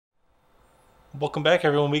welcome back,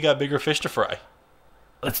 everyone. We got bigger fish to fry.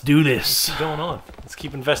 Let's do this. What's going on? Let's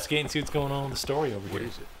keep investigating and see what's going on with the story over here. What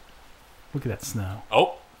is it? Look at that snow.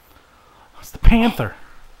 Oh. It's the panther.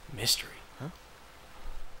 Mystery. Huh?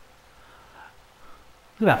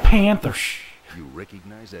 Look at that panther. You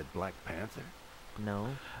recognize that Black Panther? No.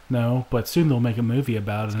 No, but soon they'll make a movie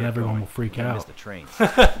about it and everyone will freak I out. missed the train.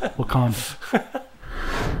 Wakanda.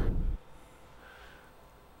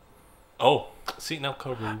 Oh. See, now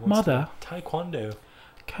Cobra wants Mother. Taekwondo.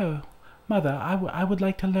 Mother, I would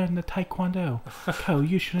like to learn the Taekwondo.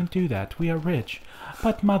 You shouldn't do that. We are rich.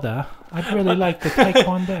 But, Mother, I'd really like the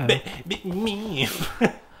Taekwondo. Me.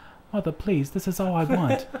 Mother, please, this is all I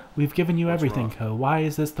want. We've given you everything, Why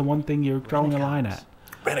is this the one thing you're drawing a line at?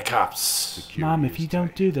 Rent-a-cops. Mom, if you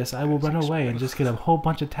don't do this, I will run away and just get a whole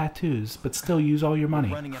bunch of tattoos, but still use all your money.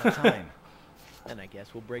 We're running out of time. Then I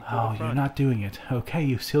guess we'll break through the front. You're not doing it. Okay,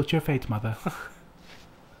 you sealed your fate, Mother.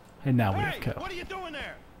 And now we have Co. What are you doing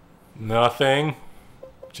there? Nothing.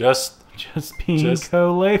 Just being We're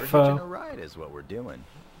Co-Lefo. hitching a ride is what we're doing.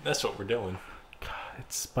 That's what we're doing. God,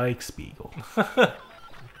 it's Spike Spiegel.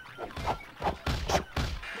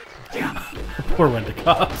 Poor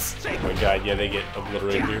Rent-A-Cops. Oh my god, yeah, they get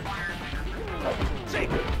obliterated here.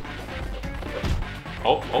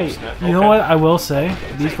 Oh, Hey, snap. you know what I will say?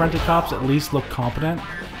 These Rent-A-Cops at least look competent.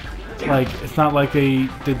 Like, it's not like they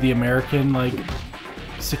did the American, like,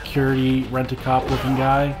 security Rent-A-Cop looking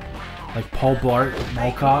guy. Like Paul Blart,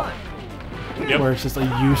 Mall Cop. Yep. Where it's just a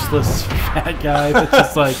useless fat guy that's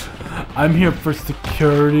just like, I'm here for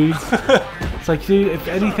security. It's like, dude, if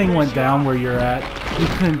anything went down where you're at, you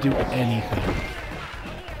couldn't do anything.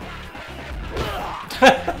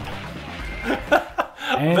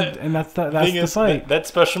 and that's the fight. That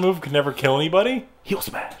special move could never kill anybody. Heel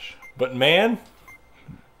smash. But man,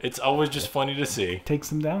 it's always just funny to see.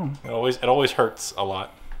 Takes him down. It always hurts a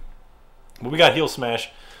lot. But we got heel smash.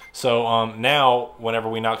 So now, whenever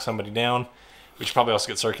we knock somebody down, we should probably also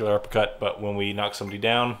get circular uppercut. But when we knock somebody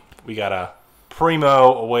down, we got a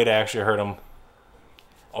way to actually hurt them.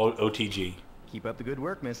 OTG. Keep up the good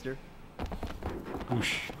work, mister.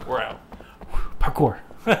 Whoosh. We're out. Parkour.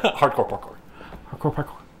 Hardcore parkour.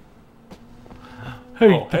 Parkour.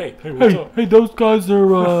 Hey, Oh, hey, what's up? Hey, those guys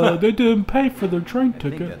are, they didn't pay for their train I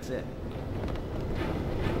think ticket. that's it.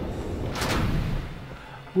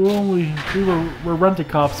 We're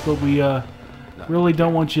Rent-A-Cops, but we, really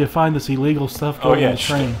don't want you to find this illegal stuff going on the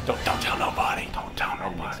train. Don't tell nobody. Don't tell I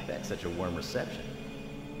didn't nobody. expect such a warm reception.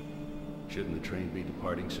 Shouldn't the train be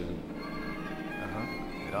departing soon?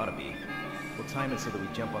 Uh-huh. It ought to be. We'll time it so that we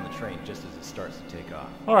jump on the train just as it starts to take off.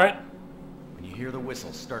 All right. When you hear the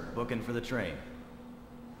whistle, start booking for the train.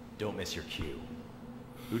 Don't miss your cue.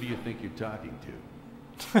 Who do you think you're talking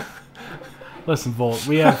to? Listen, Volt,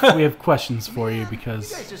 we have questions for you You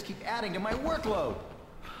because guys just keep adding to my workload.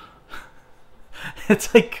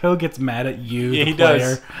 it's like Ko gets mad at you, Yeah, the he player,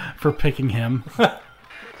 does. for picking him.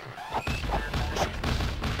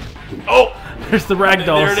 Oh, There's the ragdolls.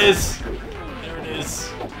 there it is. There it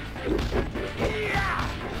is.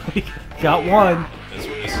 Got one.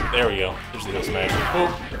 There we go. There's the heel smash.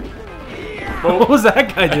 What was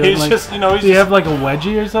that guy doing? He's Like, just, he's do you have like a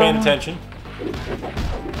wedgie or paying something? attention.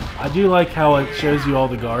 I do like how it shows you all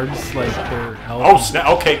the guards, like their health. Oh snap!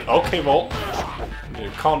 Okay, Volt.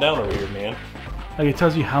 Dude, calm down over here, man. Like it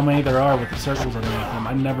tells you how many there are with the circles underneath them.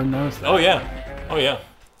 I never noticed that. Oh yeah.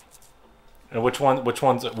 And which one's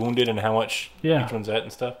wounded and how much each one's at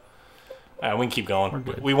and stuff. All right, we can keep going. We're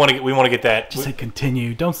good. We want to get that. Just say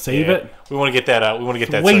continue. Don't save it. We want to get that. We want to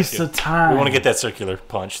get that. Waste of time. We want to get that circular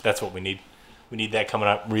punch. That's what we need. We need that coming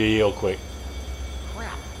up real quick.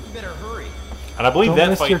 Crap, you better hurry. And I believe Don't that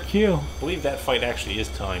miss fight. your cue. I believe that fight actually is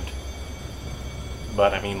timed.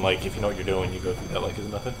 But I mean, like, if you know what you're doing, you go through that like it's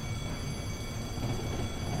nothing.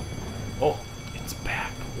 Oh, It's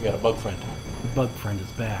back. we got a bug friend. The bug friend is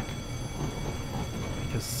back.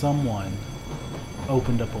 Because someone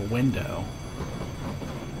opened up a window.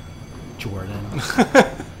 Jordan.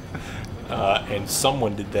 And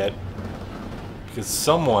someone did that because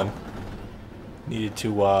someone needed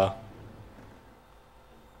to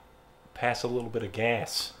pass a little bit of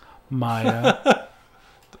gas. Maya.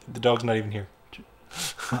 The dog's not even here.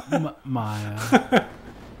 Maya.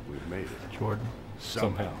 We've made it. Jordan.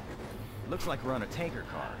 Somehow. Looks like we're on a tanker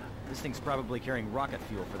car. This thing's probably carrying rocket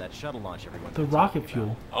fuel for that shuttle launch everyone's The been rocket talking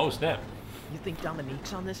about. fuel. Oh snap! You think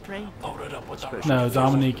Dominique's on this train? Load it up with our No,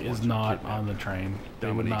 Dominique is not on the train. They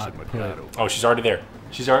would Dominique's not at put Mikado. Oh, she's already there.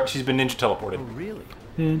 She's been ninja teleported. Oh, really?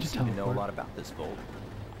 Ninja You seem to know a teleport. lot about this, Volt.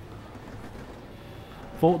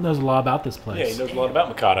 Volt knows a lot about this place. Yeah, he knows a lot about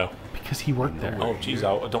Mikado. Because he worked there. Oh, jeez,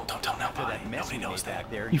 don't tell nobody. Nobody knows that.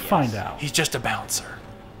 You find out. He's just a bouncer.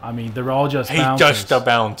 I mean, they're all just He's bouncers. just a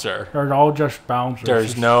bouncer. They're all just bouncers.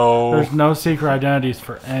 There's no secret identities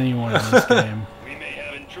for anyone in this game. We may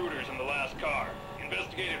have intruders in the last car.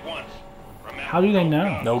 Investigate it once. Remember, How do they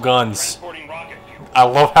know? No guns. transporting rocket fuel. I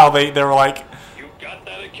love how they were like, You got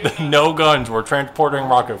that, Akira? no guns. We're transporting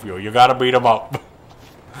rocket fuel. You gotta beat them up.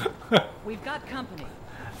 We've got company.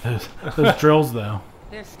 Those drills, though.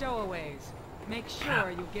 They're stowaways. Make sure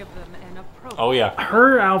you give them an appropriate... Oh yeah.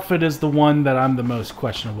 Her outfit is the one that I'm the most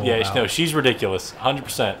questionable Yeah, about. no, she's ridiculous.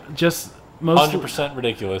 100%. Just mostly, 100%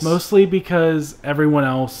 ridiculous. mostly because everyone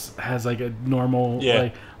else has like a normal... Yeah.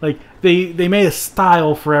 Like they made a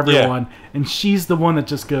style for everyone, and she's the one that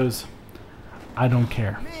just goes, I don't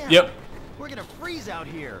care. Man, Yep. we're gonna freeze out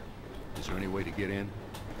here. Is there any way to get in?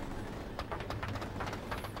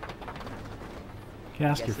 You can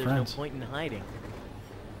ask Guess your there's friends. no point in hiding.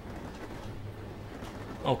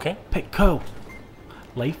 Okay. Petco.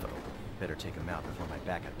 Lafo. Better take him out before my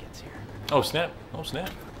backup gets here. Oh snap. Oh snap.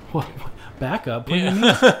 What? Backup? What do you mean?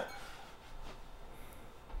 Yeah.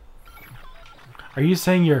 Are you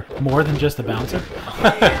saying you're more than just a bouncer?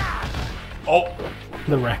 Oh.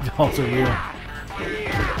 The ragdolls are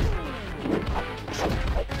real.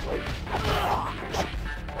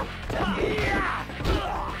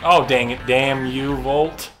 Oh dang it. Damn you,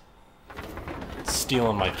 Volt.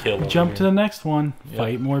 Stealing my kill. Jump to the next one.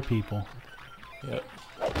 Fight more people. Yep.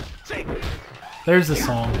 There's the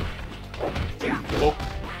song. Oh,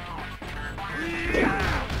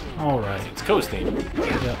 All right. it's Co's theme.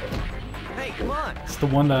 Yep. Hey, come on. It's the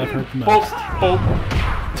one that I've heard the Oh, most.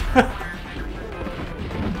 oh.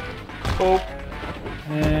 Oh,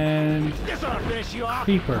 And This ought to finish you off.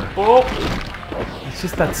 Creeper. oh. It's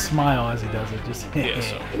just that smile as he does it. Just Yeah,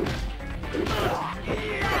 so.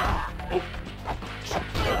 Oh.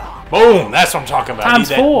 Boom! That's what I'm talking about.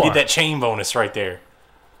 Times four. Need that chain bonus right there.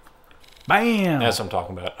 Bam. That's what I'm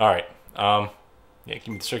talking about. All right. Yeah, give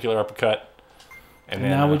me the circular uppercut. And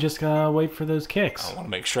now we just gotta wait for those kicks. I want to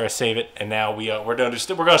make sure I save it. And now we're gonna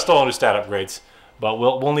still do stat upgrades, but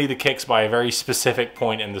we'll need the kicks by a very specific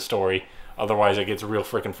point in the story. Otherwise, it gets real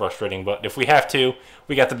freaking frustrating. But if we have to,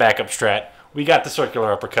 we got the backup strat. We got the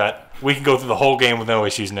circular uppercut. We can go through the whole game with no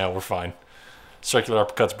issues now. We're fine. Circular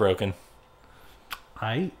uppercut's broken.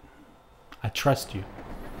 I trust you.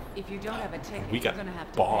 If you don't have a ticket, We got you're gonna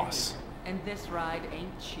have to boss. pay. And this ride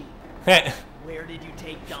ain't cheap. Where did you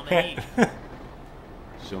take Dominique?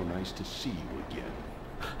 So nice to see you again.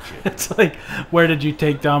 It's like, where did you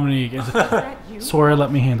take Dominique? It's like, Is that you? Sora,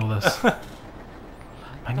 let me handle this.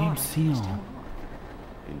 My name's Sion.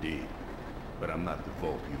 Indeed. But I'm not the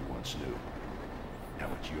Volt you once knew. Now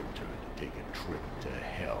it's your turn to take a trip to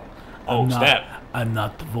hell. Oh, snap. I'm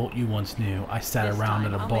not the Volt you once knew. I sat This around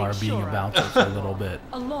time at a I'll bar make being sure a bouncer for a little bit.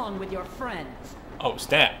 Along with your friends. Oh,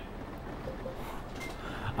 snap.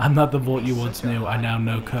 I'm not the Volt you once knew. I now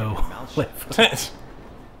know Co.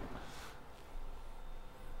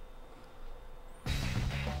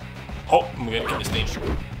 Oh, I'm gonna get this name.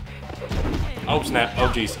 Oh snap! Oh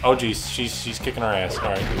jeez! Oh jeez! She's kicking our ass. All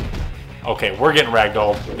right. Okay, we're getting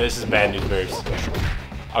ragdolled. This is bad news bears.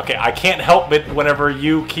 Okay, I can't help it whenever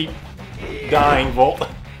you keep dying, Volt.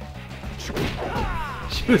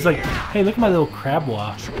 She was like, hey, look at my little crab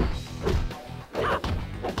walk.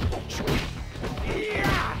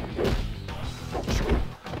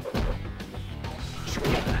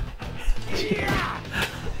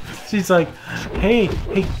 She's like, hey,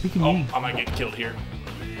 we can Oh, meet. I might get killed here.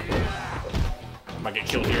 I might get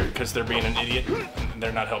killed here because they're being an idiot. And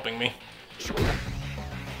they're not helping me.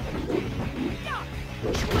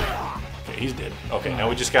 Okay, he's dead. Okay, now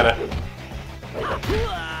we just gotta.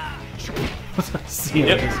 See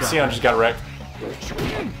Yep, Sion just got wrecked.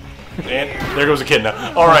 And there goes a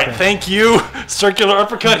Echidna. Alright, Okay. thank you. Circular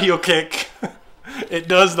uppercut, heel kick. It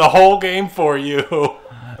does the whole game for you.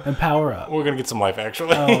 And power up. We're gonna get some life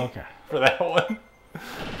actually. Oh, okay. For that one.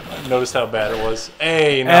 I noticed how bad it was.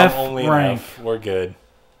 Hey, now F I'm only rank. an F. We're good.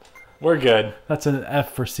 We're good. That's an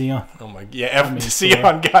F for Sion. Oh my, yeah, F.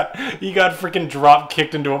 Sion got freaking drop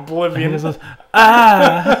kicked into He oblivion. just goes,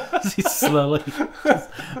 ah! He's slowly.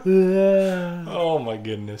 Oh my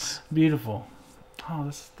goodness. Beautiful. Oh,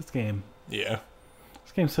 this game. Yeah,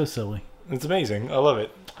 This game's so silly. it's amazing. I love it.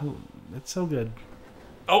 Oh, it's so good.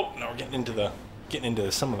 Oh, now we're getting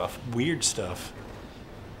into some of the weird stuff.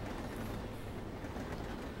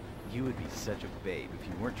 You would be such a babe if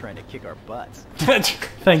you weren't trying to kick our butts.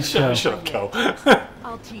 Thanks, Joe. Shut up, Ko.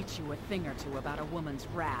 I'll teach you a thing or two about a woman's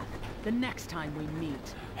wrath the next time we meet.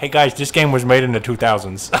 Hey guys, this game was made in the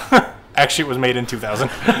 2000s. Actually, it was made in 2000.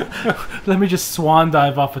 Let me just swan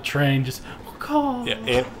dive off a train. Just call. Yeah,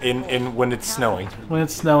 in when it's snowing. When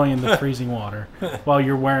it's snowing in the freezing water, while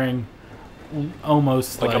you're wearing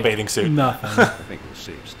almost like a bathing suit. Nothing. I think we'll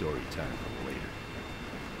save story time for later.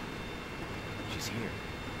 She's here.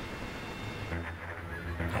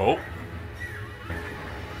 Oh.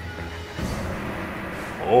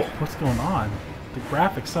 Oh. What's going on? The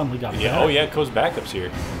graphics suddenly got better. Oh yeah, it goes backups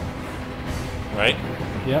here. Right?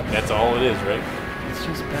 Yep. That's all it is, right? It's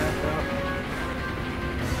just back up.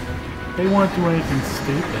 They won't do anything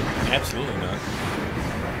stupid. Absolutely not.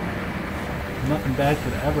 Nothing bad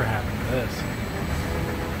could ever happen to this.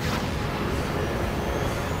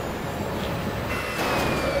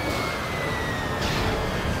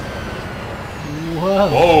 Whoa.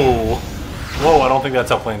 Whoa. Whoa, I don't think that's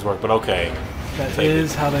how planes work, but okay. That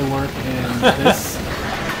is how they work in this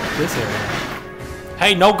area.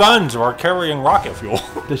 Hey, no guns! We're carrying rocket fuel.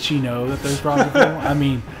 Does she know that there's rocket fuel? I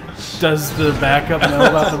mean, does the backup know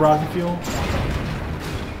about the rocket fuel? Hey,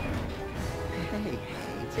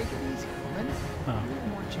 take it easy, woman. Oh.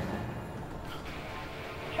 More gentle.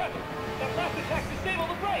 Captain, that blast attack disabled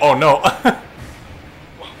the brakes! Oh no.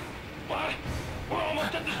 What? We're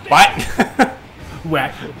almost at the station! What?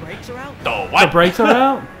 Whack. The brakes are out. Oh, The what? brakes are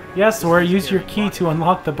out? Yes, Sora, use your key to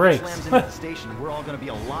unlock the brakes. Slams into the station. We're all gonna be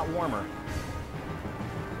a lot warmer.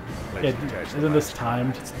 Let's Yeah, detach the isn't this last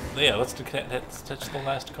timed? Yeah, let's touch the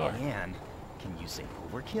last car. Man, can you say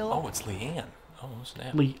overkill? Oh, it's Leanne. Oh,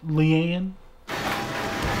 snap. Leanne?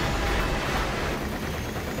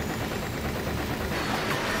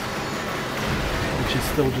 And she's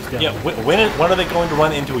still just going. Yeah, when are they going to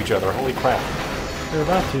run into each other? Holy crap. They're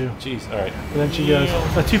about to. Jeez, alright. But then she goes,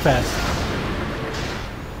 oh, too fast.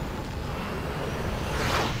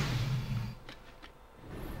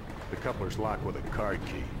 The coupler's locked with a card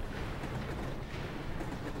key.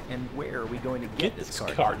 And where are we going to Get this this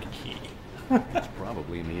card? card key. It's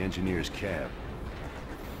probably in the engineer's cab.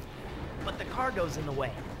 But the cargo's in the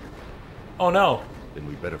way. Oh no. Then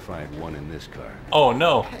we better find one in this car. Oh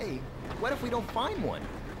no. Hey, what if we don't find one?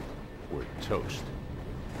 We're toast.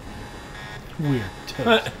 Weird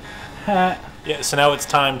toast. Ha. Yeah, so now it's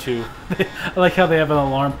time to... I like how they have an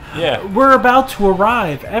alarm. Yeah. We're about to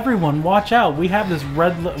arrive. Everyone, watch out. We have this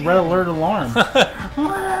red alert alarm.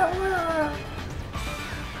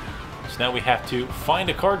 So now we have to find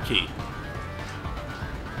a card key.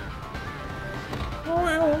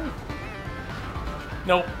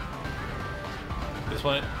 Nope. This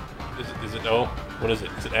one? Is it O? What is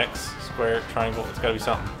it? Is it X? Square? Triangle? It's gotta be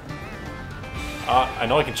something. I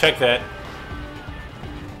know I can check that.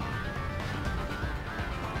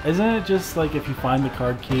 Isn't it just like if you find the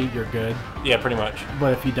card key, you're good? Yeah, pretty much.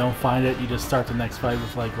 But if you don't find it, you just start the next fight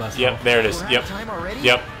with like less Yep, health? there it is. We're out Yep. of time already?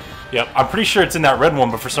 Yep. Yep. I'm pretty sure it's in that red one,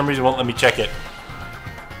 but for some reason it won't let me check it.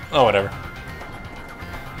 Oh, whatever.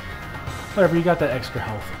 Whatever, you got that extra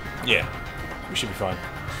health. Yeah. We should be fine.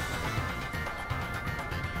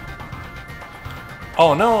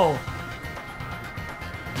 Oh, no!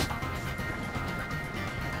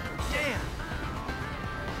 Damn!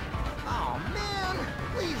 Oh man!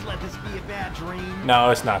 Please let this be a bad dream. No,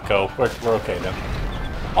 it's not Go. We're okay then.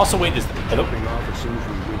 Also, wait, is... Hello? Jumping off as soon as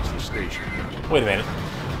we reach the station. Wait a minute.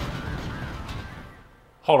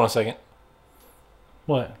 Hold on a second.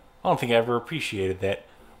 What? I don't think I ever appreciated that.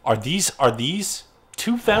 Are these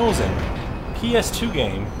 2000 PS2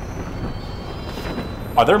 game?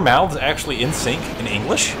 Are their mouths actually in sync in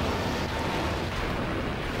English?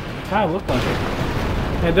 Kind of look like it.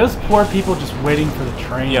 Yeah, those poor people just waiting for the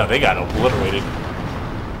train. Yeah, they got obliterated.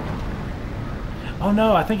 Oh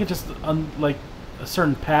no, I think it just like a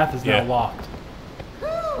certain path is Yeah. now locked.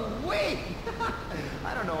 Wait!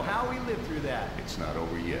 I don't know how we lived through that. It's not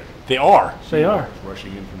over yet. They are. They are. It's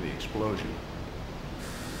rushing in from the explosion.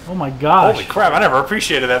 Oh my gosh! Holy crap! I never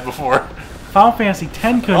appreciated that before. Final Fantasy X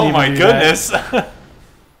couldn't Oh even my do goodness.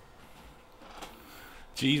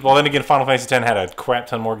 Jeez. Well, then again, Final Fantasy X had a crap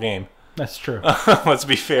ton more game. That's true. Let's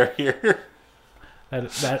be fair here. There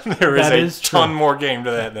There is a true. ton more game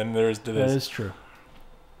to that than there is to That this. is true.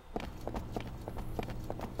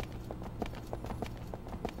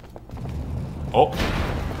 Oh.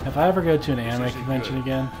 If I ever go to an anime convention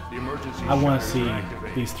again, The emergency I want to shutters see are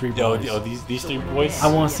activated. these three Yo, boys. these three boys.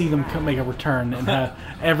 I want to see them make a return and have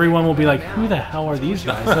everyone will be like, "Who the hell are these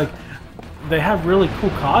guys?" Like, they have really cool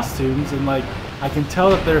costumes and like I can tell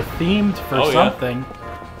that they're themed for Oh, yeah. something,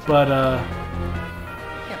 but I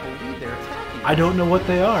can't believe they're attacking. I don't know what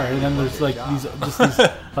they are. And then there's like these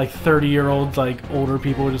like 30-year-olds, like older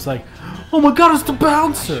people, are just like, "Oh my God, it's the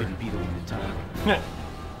bouncer!" Shouldn't be the one to tell.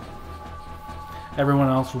 Everyone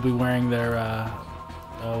else will be wearing their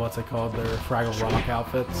what's it called? Their Fraggle Rock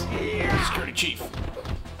outfits. Security chief.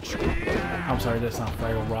 I'm sorry, that's not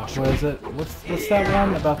Fraggle Rock. What is it? What's that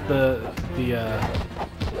one about the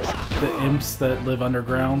imps that live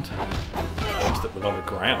underground? Imps that live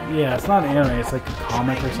underground? Yeah, it's not an anime. It's like a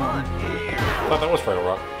comic or something. I thought that was Fraggle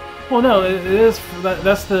Rock. Well, no, it is.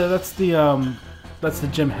 That's the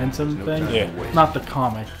Jim Henson thing. Yeah. Not the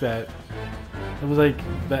comic that. It was like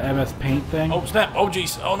the MS Paint thing. Oh snap! Oh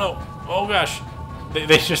jeez! Oh no! Oh gosh! They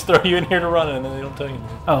just throw you in here to run it and then they don't tell you.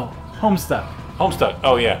 Oh, Homestuck. Homestuck.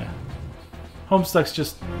 Oh yeah. Homestuck's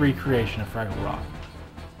just recreation of Fraggle Rock,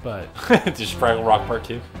 but Just Fraggle Rock Part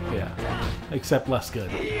 2. yeah, except less good.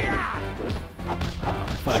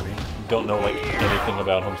 Flappy. Don't know like anything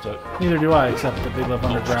about Homestuck. Neither do I, except that they live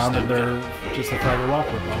underground and they're just a Fraggle Rock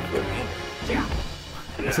ripoff.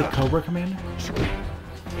 Is it Cobra Commander?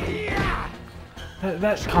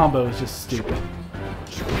 That combo is just stupid.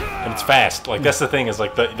 And it's fast. Like that's the thing is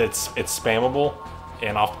like it's spammable,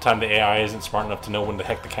 and oftentimes the AI isn't smart enough to know when the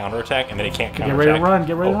heck to counterattack, and then it can't counterattack. Get ready to run.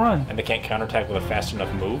 Get ready to run. And they can't counterattack with a fast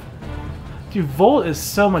enough move. Dude, Volt is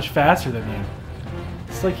so much faster than you.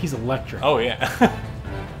 It's like he's electric. Oh yeah.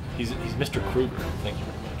 he's Mr. Kruger. Thank you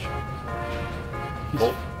very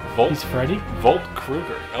much. Volt. He's Freddy? Volt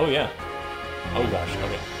Kruger. Oh yeah. Oh gosh.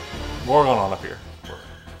 Okay. Where are we going on up here?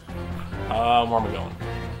 Where am I going?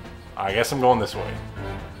 I guess I'm going this way.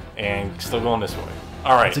 And still going this way.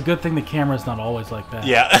 Alright. It's a good thing the camera's not always like that.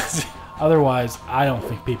 Yeah. Otherwise, I don't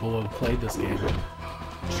think people would have played this game.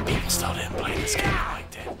 People still didn't play this game and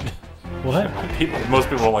liked it. What? Most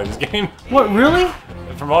people don't like this game. What, really?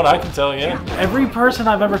 From what I can tell, yeah. Every person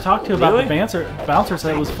I've ever talked to about Really? the bouncer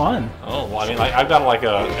said it was fun. Oh, well, I mean, like, I've got like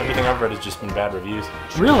everything I've read has just been bad reviews.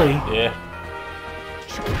 Really? Yeah.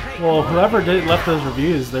 Well, whoever left those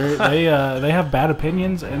reviews, they have bad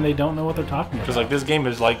opinions and they don't know what they're talking about. Because like this game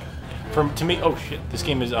is like, to me, oh shit, this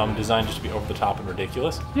game is designed just to be over the top and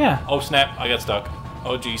ridiculous. Yeah. Oh snap, I got stuck.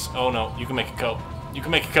 Oh jeez, oh no, you can make a cope. You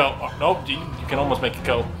can make a cope. Oh, no, you can almost make a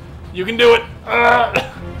cope. You can do it.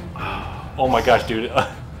 Oh my gosh, dude,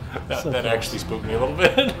 that actually spooked me a little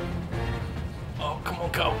bit. Oh come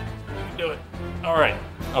on, cope. You can do it. All right.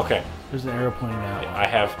 Okay. There's an arrow pointing out. I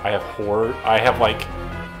have horror. I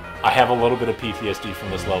have a little bit of PTSD from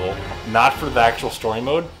this level. Not for the actual story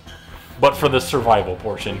mode, but for the survival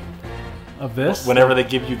portion. Of this? Whenever they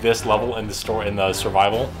give you this level in the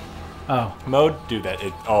survival mode, do that.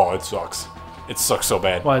 It sucks. It sucks so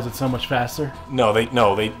bad. Why is it so much faster? No,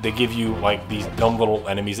 they give you like these dumb little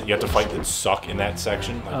enemies that you have to fight that suck in that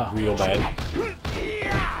section, like real bad.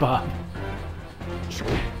 Bob.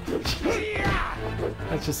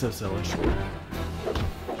 That's just so silly.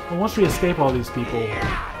 Well, once we escape all these people,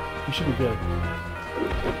 we should be good.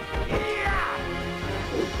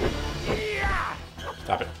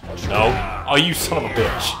 Stop it. No. Oh, you son of a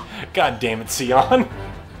bitch. God damn it, Sion.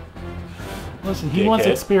 Listen, he wants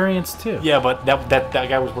experience too. Yeah, but that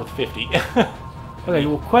guy was worth 50. Okay,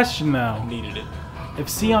 well, question though. Needed it. If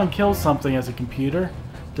Sion kills something as a computer,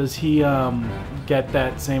 does he get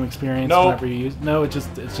that same experience Nope. whenever you use? No, it's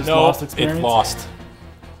just No, lost experience. it's lost.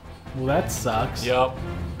 Well, that sucks. Yup.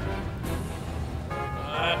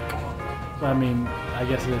 Come on. I mean, I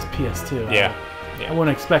guess it is PS2. Yeah. I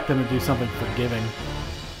wouldn't expect them to do something forgiving.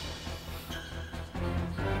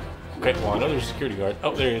 Okay, well I know there's a security guard.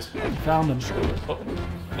 Oh, there he is. Found him. Oh.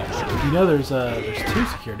 You know, there's two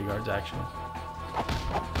security guards actually,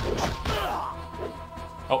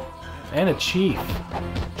 Oh. and a chief.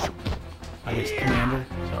 I guess commander.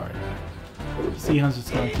 Sorry. Seahun's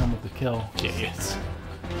just gonna come with the kill. Yeah, yes.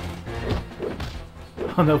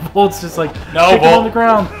 Oh no, Bolt's just like No, kick him Bolt. on the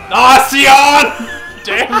ground. Ah, Sion!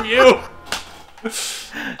 Damn you!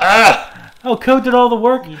 Oh, Code did all the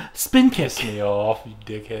work. Spin kick. Piss me off, you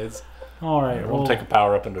dickheads. All right, We'll well, take a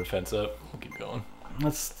power up and a defense up. We'll keep going.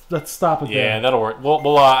 let's stop it Yeah, there. that'll work.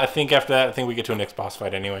 Well, I think after that, I think we get to a next boss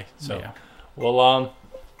fight anyway. So, Yeah.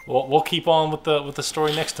 we'll keep on with the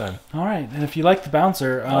story next time. All right, and if you like the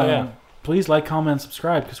bouncer, yeah. please like, comment, and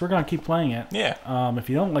subscribe because we're gonna keep playing it. Yeah. If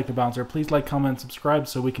you don't like the bouncer, please like, comment, and subscribe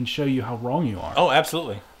so we can show you how wrong you are. Oh,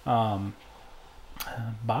 absolutely. Bye.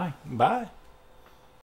 Bye.